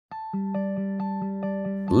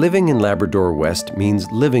Living in Labrador West means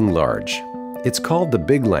living large. It's called the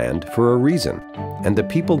Big Land for a reason, and the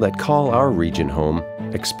people that call our region home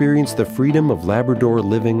experience the freedom of Labrador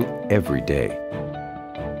living every day.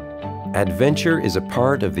 Adventure is a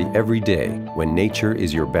part of the everyday when nature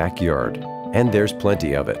is your backyard, and there's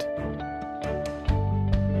plenty of it.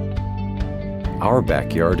 Our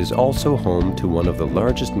backyard is also home to one of the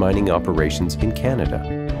largest mining operations in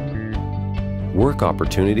Canada. Work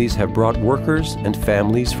opportunities have brought workers and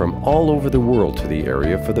families from all over the world to the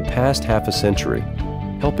area for the past half a century,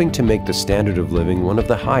 helping to make the standard of living one of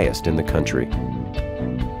the highest in the country.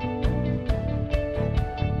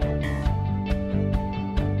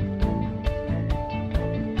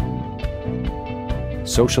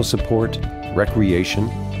 Social support, recreation,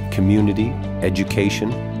 community,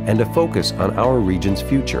 education, and a focus on our region's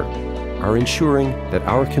future are ensuring that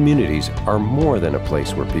our communities are more than a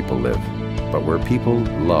place where people live, but where people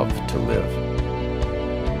love to live.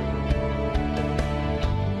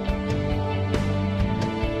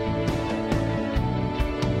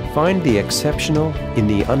 Find the exceptional in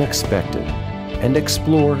the unexpected and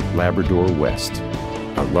explore Labrador West.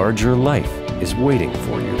 A larger life is waiting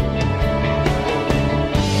for you.